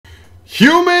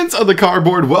Humans of the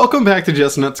cardboard, welcome back to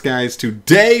Just Nuts, guys.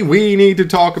 Today we need to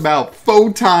talk about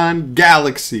Photon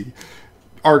Galaxy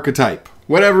archetype,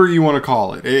 whatever you want to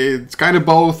call it. It's kind of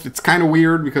both. It's kind of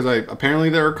weird because apparently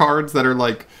there are cards that are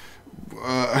like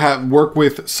work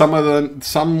with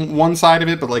some one side of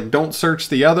it, but like don't search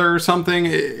the other or something.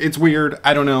 It's weird.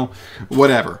 I don't know.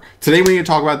 Whatever. Today we need to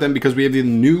talk about them because we have the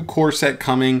new core set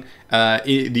coming.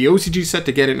 The OCG set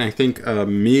to get it in, I think,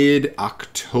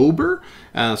 mid-October.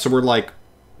 So we're like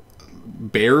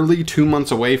barely 2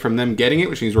 months away from them getting it,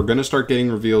 which means we're going to start getting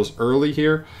reveals early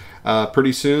here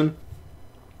pretty soon.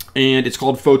 And it's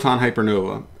called Photon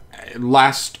Hypernova.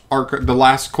 The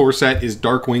last core set is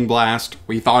Darkwing Blast.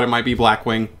 We thought it might be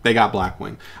Blackwing. They got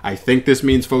Blackwing. I think this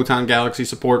means Photon Galaxy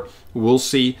support. We'll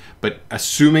see. But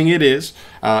assuming it is,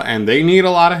 and they need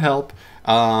a lot of help,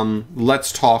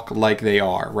 let's talk like they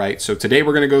are, right? So today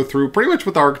we're going to go through pretty much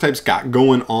what the archetypes got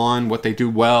going on, what they do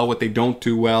well, what they don't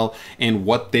do well, and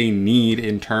what they need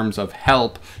in terms of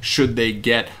help should they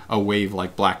get a wave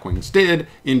like Blackwings did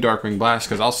in Darkwing Blast.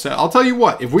 Because I'll tell you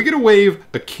what, if we get a wave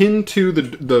akin to the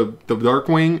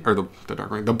Darkwing or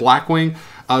the Blackwing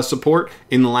support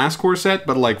in the last core set,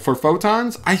 but like for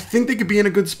Photons, I think they could be in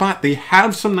a good spot. They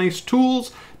have some nice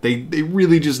tools. They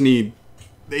really just need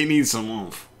some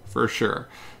oomph. For sure.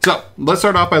 So let's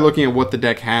start off by looking at what the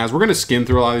deck has. We're going to skim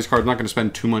through a lot of these cards. I'm not going to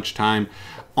spend too much time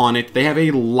on it. They have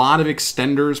a lot of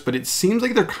extenders, but it seems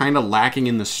like they're kind of lacking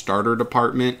in the starter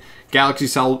department. Galaxy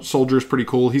Soldier is pretty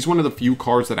cool. He's one of the few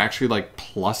cards that actually like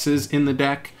pluses in the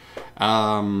deck.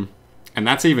 And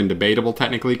that's even debatable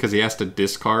technically because he has to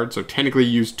discard. So technically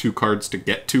you use 2 cards to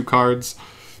get 2 cards.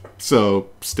 So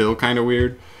still kind of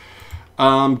weird.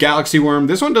 Galaxy Worm.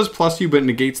 This one does plus you, but it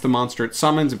negates the monster it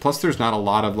summons. And plus, there's not a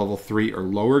lot of level 3 or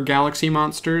lower Galaxy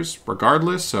monsters,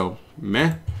 regardless. So,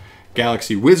 meh.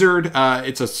 Galaxy Wizard.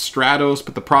 It's a Stratos,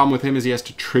 but the problem with him is he has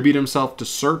to tribute himself to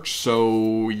search.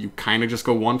 So, you kind of just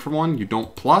go 1 for 1. You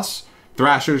don't plus.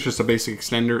 Thrasher is just a basic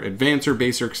extender. Advancer,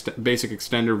 basic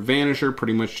extender. Vanisher,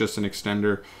 pretty much just an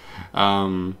extender.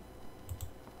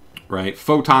 Right.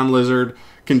 Photon Lizard.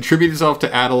 Contribute itself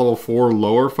to add a level 4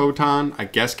 lower Photon. I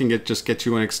guess can just get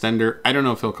you an extender. I don't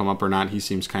know if he'll come up or not. He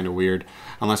seems kind of weird.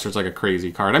 Unless there's like a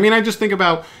crazy card. I mean, I just think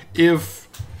about if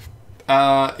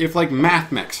like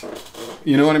Mathmex.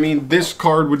 You know what I mean? This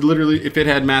card would literally, if it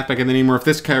had Mathmex in the name, or if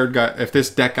this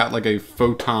deck got like a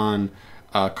Photon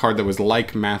card that was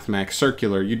like Mathmex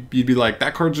Circular, you'd be like,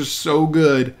 that card's just so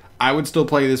good. I would still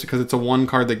play this because it's a 1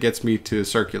 card that gets me to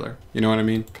Circular. You know what I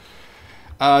mean?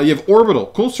 You have Orbital,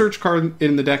 cool search card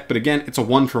in the deck, but again, it's a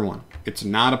 1 for 1. It's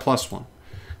not a +1.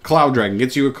 Cloud Dragon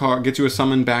gets you a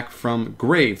summon back from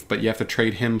Grave, but you have to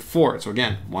trade him for it. So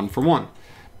again, 1 for 1.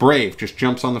 Brave just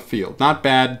jumps on the field. Not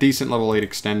bad, decent level 8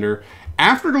 extender.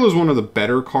 Afterglow is one of the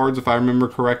better cards, if I remember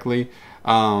correctly,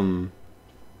 because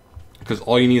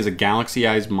all you need is a Galaxy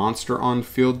Eyes monster on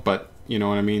field, but you know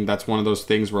what I mean? That's one of those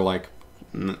things where like,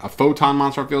 a Photon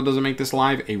monster on field doesn't make this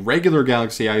live. A regular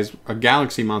Galaxy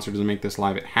monster doesn't make this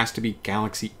live. It has to be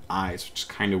Galaxy Eyes, which is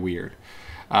kind of weird.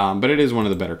 But it is one of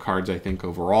the better cards, I think,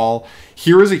 overall.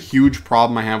 Here is a huge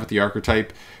problem I have with the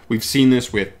archetype. We've seen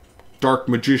this with Dark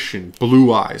Magician,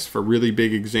 Blue Eyes, for really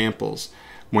big examples.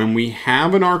 When we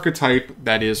have an archetype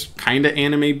that is kind of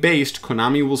anime-based,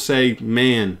 Konami will say,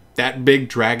 man, that big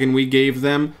dragon we gave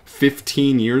them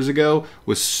 15 years ago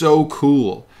was so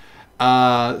cool.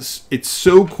 It's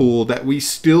so cool that we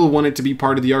still want it to be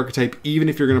part of the archetype, even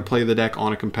if you're going to play the deck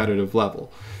on a competitive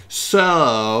level.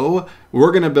 So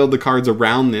we're going to build the cards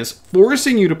around this,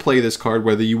 forcing you to play this card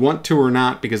whether you want to or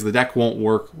not, because the deck won't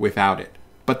work without it.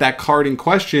 But that card in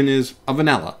question is a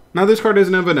vanilla. Now this card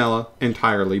isn't a vanilla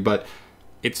entirely, but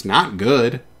it's not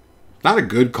good. Not a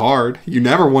good card. You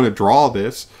never want to draw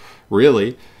this,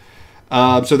 really.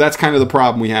 So that's kind of the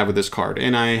problem we have with this card.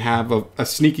 And I have a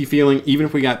sneaky feeling, even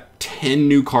if we got 10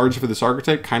 new cards for this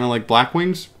archetype, kind of like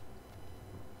Blackwings,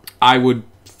 I would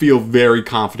feel very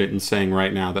confident in saying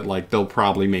right now that like they'll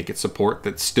probably make it support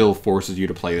that still forces you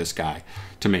to play this guy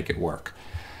to make it work.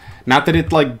 Not that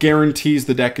it like guarantees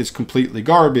the deck is completely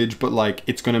garbage, but like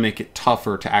it's going to make it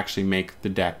tougher to actually make the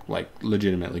deck like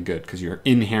legitimately good because you're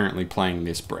inherently playing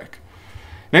this brick.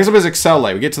 Next up is Excel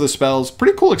Light. We get to the spells.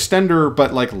 Pretty cool extender,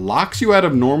 but like locks you out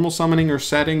of normal summoning or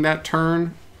setting that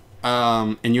turn.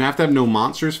 And you have to have no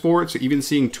monsters for it, so even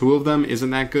seeing 2 of them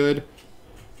isn't that good.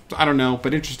 I don't know,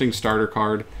 but interesting starter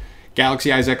card.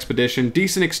 Galaxy Eyes Expedition.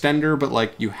 Decent extender, but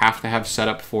like you have to have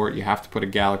setup for it. You have to put a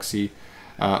Galaxy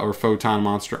or Photon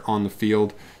monster on the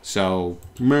field. So,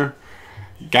 meh.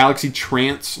 Galaxy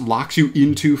Trance locks you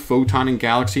into Photon and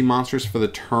Galaxy monsters for the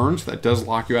turn, so that does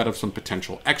lock you out of some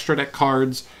potential extra deck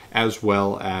cards, as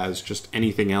well as just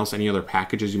anything else, any other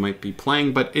packages you might be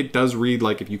playing, but it does read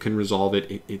like if you can resolve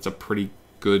it, it's a pretty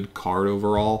good card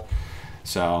overall,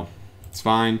 so it's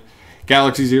fine.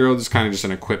 Galaxy Zero, this is kind of just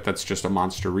an equip that's just a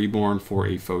monster reborn for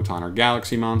a Photon or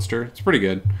Galaxy monster. It's pretty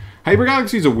good. Hyper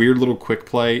Galaxy is a weird little quick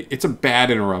play. It's a bad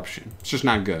interruption. It's just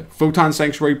not good. Photon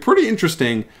Sanctuary, pretty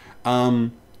interesting.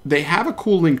 They have a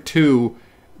cool link too.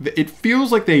 It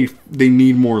feels like they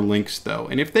need more links though,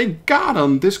 and if they got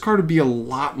them, this card would be a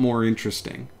lot more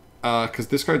interesting. Because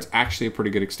this card's actually a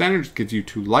pretty good extender. It just gives you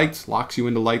 2 lights, locks you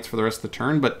into lights for the rest of the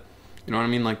turn, but you know what I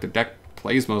mean? Like the deck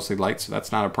plays mostly lights, so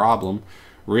that's not a problem,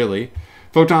 really.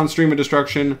 Photon Stream of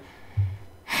Destruction.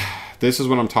 This is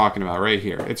what I'm talking about right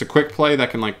here. It's a quick play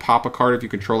that can like pop a card if you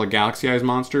control a Galaxy Eyes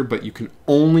monster, but you can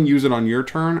only use it on your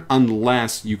turn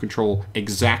unless you control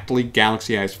exactly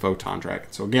Galaxy Eyes Photon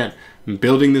Dragon. So again, I'm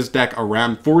building this deck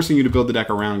around, forcing you to build the deck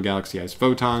around Galaxy Eyes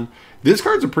Photon. This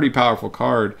card's a pretty powerful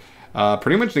card.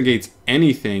 Pretty much negates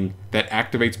anything that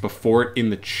activates before it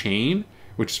in the chain,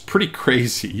 which is pretty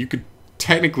crazy. You could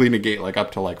technically negate like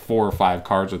up to like 4 or 5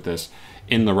 cards with this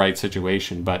in the right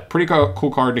situation, but pretty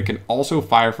cool card. It can also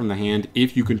fire from the hand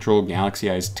if you control Galaxy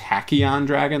Eyes Tachyon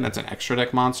Dragon. That's an extra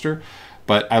deck monster,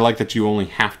 but I like that you only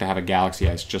have to have a Galaxy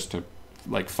Eyes just to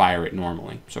like fire it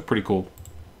normally, so pretty cool.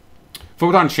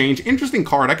 Photon Change, interesting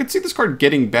card. I could see this card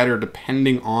getting better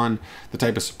depending on the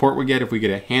type of support we get. If we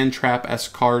get a hand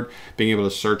trap-esque card, being able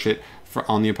to search it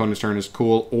on the opponent's turn is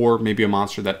cool, or maybe a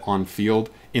monster that on field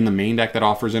in the main deck that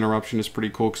offers interruption is pretty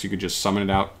cool because you could just summon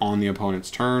it out on the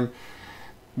opponent's turn.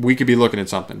 We could be looking at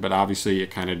something, but obviously it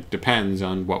kind of depends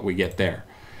on what we get there.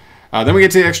 Then we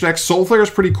get to the extra deck. Soul Flare is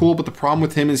pretty cool, but the problem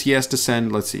with him is he has to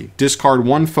send, let's see, discard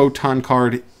 1 Photon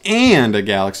card and a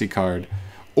Galaxy card,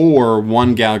 or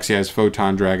 1 Galaxy Eyes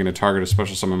Photon Dragon to target a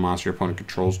special summon monster your opponent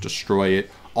controls, destroy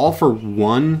it. All for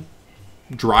 1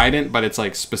 Trident, but it's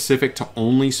like specific to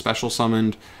only special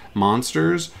summoned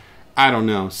monsters. I don't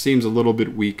know. Seems a little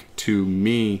bit weak to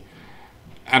me.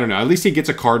 I don't know. At least he gets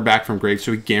a card back from grave,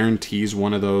 so he guarantees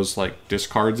one of those like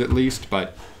discards at least.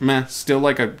 But meh, still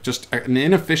like just an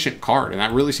inefficient card, and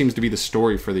that really seems to be the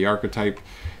story for the archetype.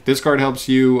 This card helps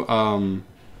you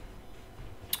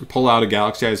pull out a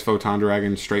Galaxy Eyes Photon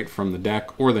Dragon straight from the deck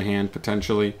or the hand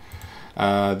potentially.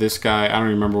 This guy, I don't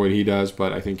remember what he does,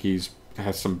 but I think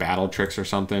has some battle tricks or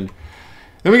something.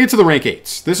 Then we get to the rank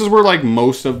 8s. This is where like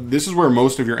most of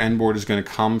your end board is going to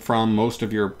come from. Most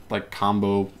of your like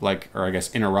combo or I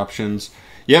guess interruptions.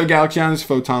 You have Galaxy Eyes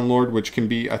Photon Lord, which can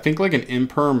be I think like an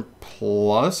imperm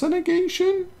plus a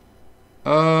negation.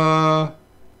 Oh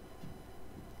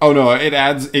no,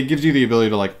 it gives you the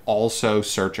ability to like also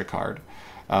search a card,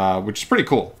 which is pretty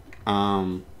cool.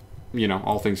 You know,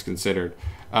 all things considered.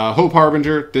 Hope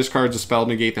Harbinger. This card's a spell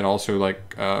negate that also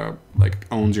like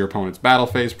owns your opponent's battle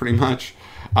phase pretty much.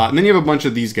 And then you have a bunch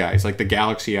of these guys, like the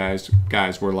Galaxy Eyes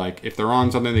guys, where like if they're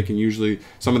on something, they can usually,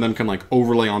 some of them can like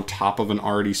overlay on top of an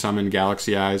already summoned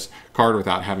Galaxy Eyes card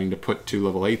without having to put 2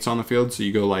 level 8s on the field. So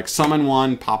you go like summon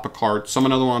 1, pop a card,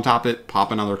 summon another one on top of it, pop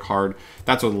another card.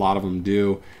 That's what a lot of them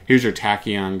do. Here's your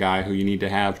Tachyon guy who you need to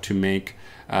have to make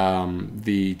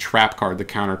the trap card, the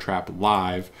counter trap,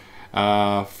 live.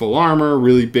 Full armor,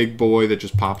 really big boy that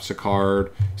just pops a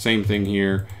card. Same thing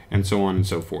here, and so on and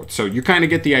so forth. So you kind of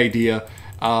get the idea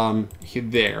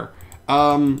there.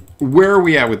 Where are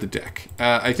we at with the deck?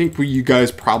 I think you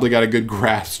guys probably got a good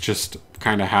grasp just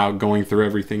kind of how going through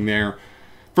everything there.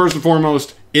 First and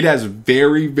foremost, it has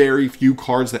very, very few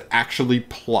cards that actually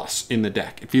plus in the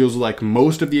deck. It feels like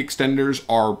most of the extenders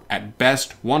are at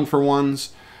best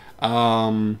 1-for-1s.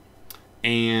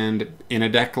 And in a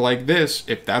deck like this,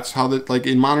 if that's how like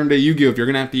in modern day Yu-Gi-Oh, if you're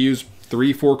gonna have to use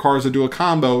 3-4 cards to do a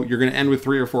combo, you're gonna end with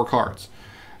 3 or 4 cards.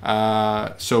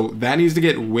 So that needs to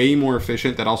get way more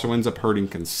efficient. That also ends up hurting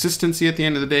consistency at the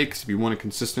end of the day, because if you want to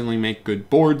consistently make good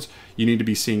boards, you need to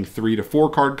be seeing 3 to 4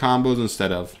 card combos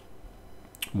instead of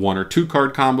 1 or 2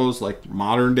 card combos like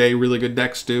modern day really good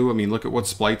decks do. I mean, look at what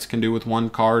Splites can do with 1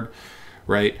 card,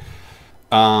 right?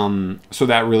 So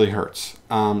that really hurts.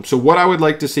 So what I would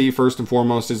like to see first and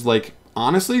foremost is like,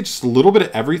 honestly, just a little bit of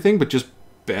everything, but just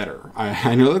better.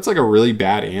 I know that's like a really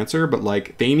bad answer, but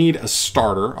like they need a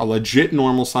starter, a legit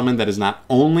normal summon that is not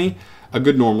only a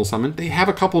good normal summon. They have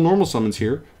a couple normal summons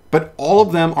here, but all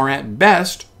of them are at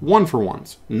best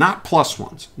 1-for-1s, not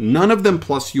 +1s. None of them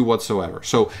plus you whatsoever.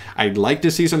 So I'd like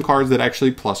to see some cards that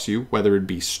actually plus you, whether it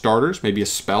be starters, maybe a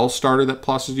spell starter that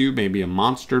pluses you, maybe a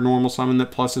monster normal summon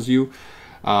that pluses you.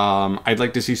 I'd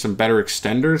like to see some better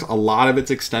extenders. A lot of its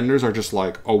extenders are just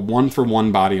like a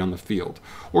 1-for-1 body on the field.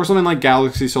 Or something like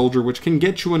Galaxy Soldier, which can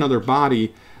get you another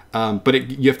body, but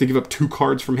you have to give up 2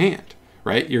 cards from hand,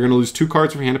 right? You're going to lose 2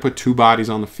 cards from hand to put 2 bodies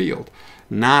on the field.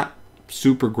 Not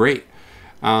super great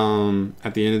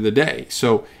at the end of the day.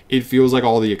 So it feels like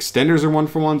all the extenders are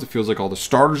 1-for-1s. It feels like all the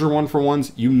starters are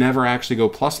 1-for-1s. You never actually go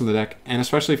plus in the deck. And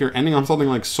especially if you're ending on something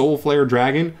like Soul Flare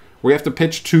Dragon, where you have to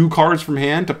pitch 2 cards from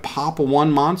hand to pop a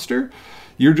 1 monster,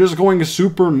 you're just going to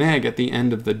super neg at the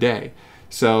end of the day.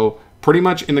 So pretty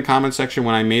much in the comment section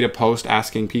when I made a post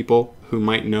asking people who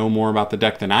might know more about the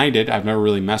deck than I did, I've never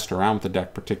really messed around with the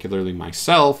deck particularly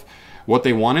myself, what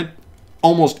they wanted,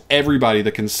 almost everybody,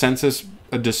 the consensus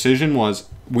decision was,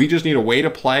 we just need a way to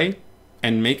play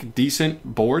and make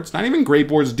decent boards, not even great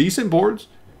boards, decent boards,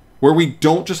 where we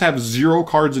don't just have 0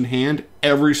 cards in hand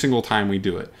every single time we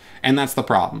do it. And that's the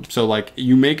problem. So like,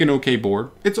 you make an okay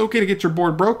board, it's okay to get your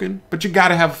board broken, but you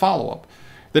gotta have follow-up.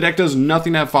 The deck does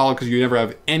nothing to have follow because you never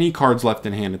have any cards left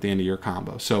in hand at the end of your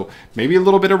combo. So maybe a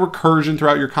little bit of recursion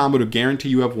throughout your combo to guarantee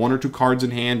you have 1 or 2 cards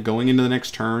in hand going into the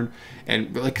next turn.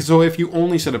 And like, so if you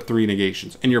only set up 3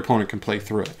 negations and your opponent can play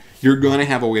through it, you're going to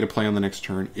have a way to play on the next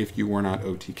turn if you were not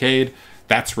OTK'd.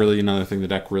 That's really another thing the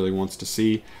deck really wants to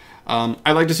see.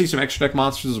 I'd like to see some extra deck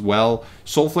monsters as well.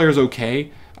 Soul Flare is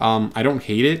okay. I don't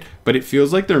hate it, but it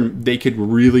feels like they could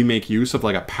really make use of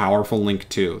like a powerful Link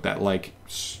 2 that like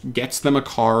gets them a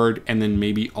card and then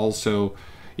maybe also,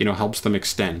 you know, helps them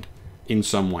extend in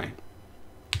some way.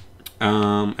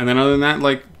 And then other than that,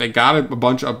 like, they got a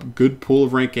bunch of good pool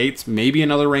of rank 8s, maybe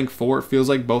another rank 4. It feels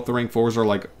like both the rank 4s are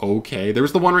like okay. There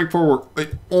was the one rank 4 where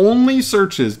it only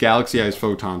searches Galaxy Eyes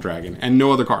Photon Dragon and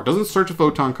no other card. Doesn't search a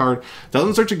Photon card,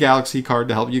 doesn't search a Galaxy card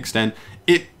to help you extend.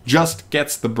 It just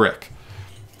gets the brick.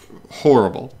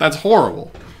 Horrible. That's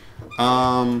horrible.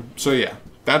 So yeah,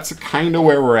 that's kind of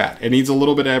where we're at. It needs a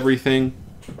little bit of everything.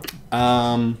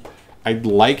 I'd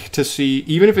like to see,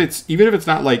 even if it's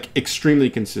not like extremely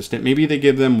consistent, maybe they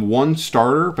give them 1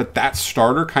 starter, but that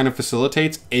starter kind of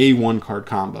facilitates a 1-card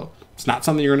combo. It's not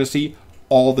something you're going to see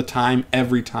all the time,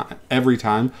 every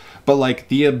time, but like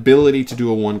the ability to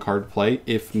do a 1-card play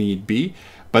if need be.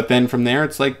 But then from there,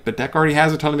 it's like the deck already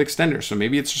has a ton of extenders, so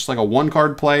maybe it's just like a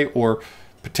 1-card play, or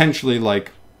potentially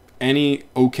like any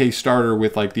okay starter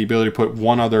with like the ability to put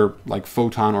 1 other like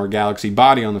Photon or Galaxy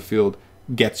body on the field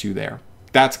gets you there.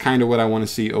 That's kind of what I want to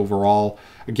see overall.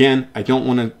 Again, I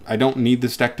don't need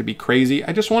this deck to be crazy.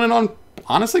 I just want it on,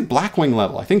 honestly, Blackwing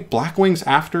level. I think Blackwings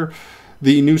after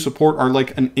the new support are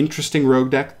like an interesting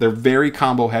rogue deck. They're very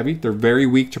combo heavy. They're very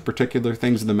weak to particular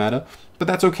things in the meta, but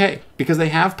that's okay because they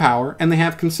have power and they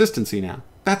have consistency now.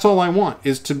 That's all I want,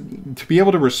 is to be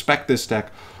able to respect this deck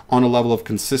on a level of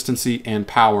consistency and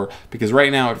power, because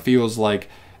right now it feels like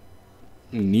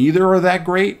neither are that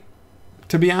great.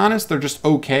 To be honest, they're just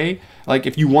okay. Like,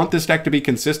 if you want this deck to be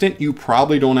consistent, you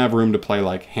probably don't have room to play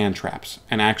like hand traps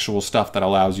and actual stuff that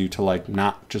allows you to like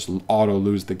not just auto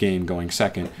lose the game going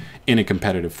second in a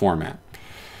competitive format.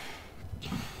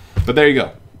 But there you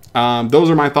go. Those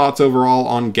are my thoughts overall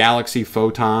on Galaxy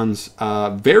Photons.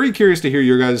 Very curious to hear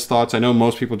your guys' thoughts. I know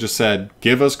most people just said,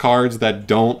 give us cards that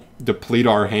don't deplete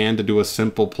our hand to do a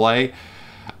simple play.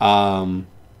 And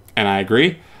I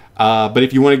agree. But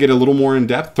if you want to get a little more in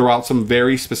depth, throw out some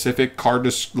very specific card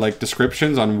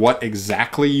descriptions on what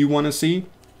exactly you want to see,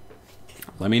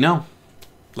 let me know.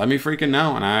 Let me freaking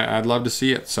know, and I'd love to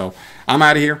see it. So I'm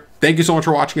out of here. Thank you so much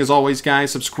for watching as always,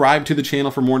 guys. Subscribe to the channel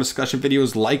for more discussion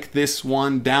videos like this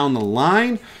one down the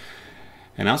line.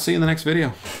 And I'll see you in the next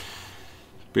video.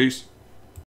 Peace.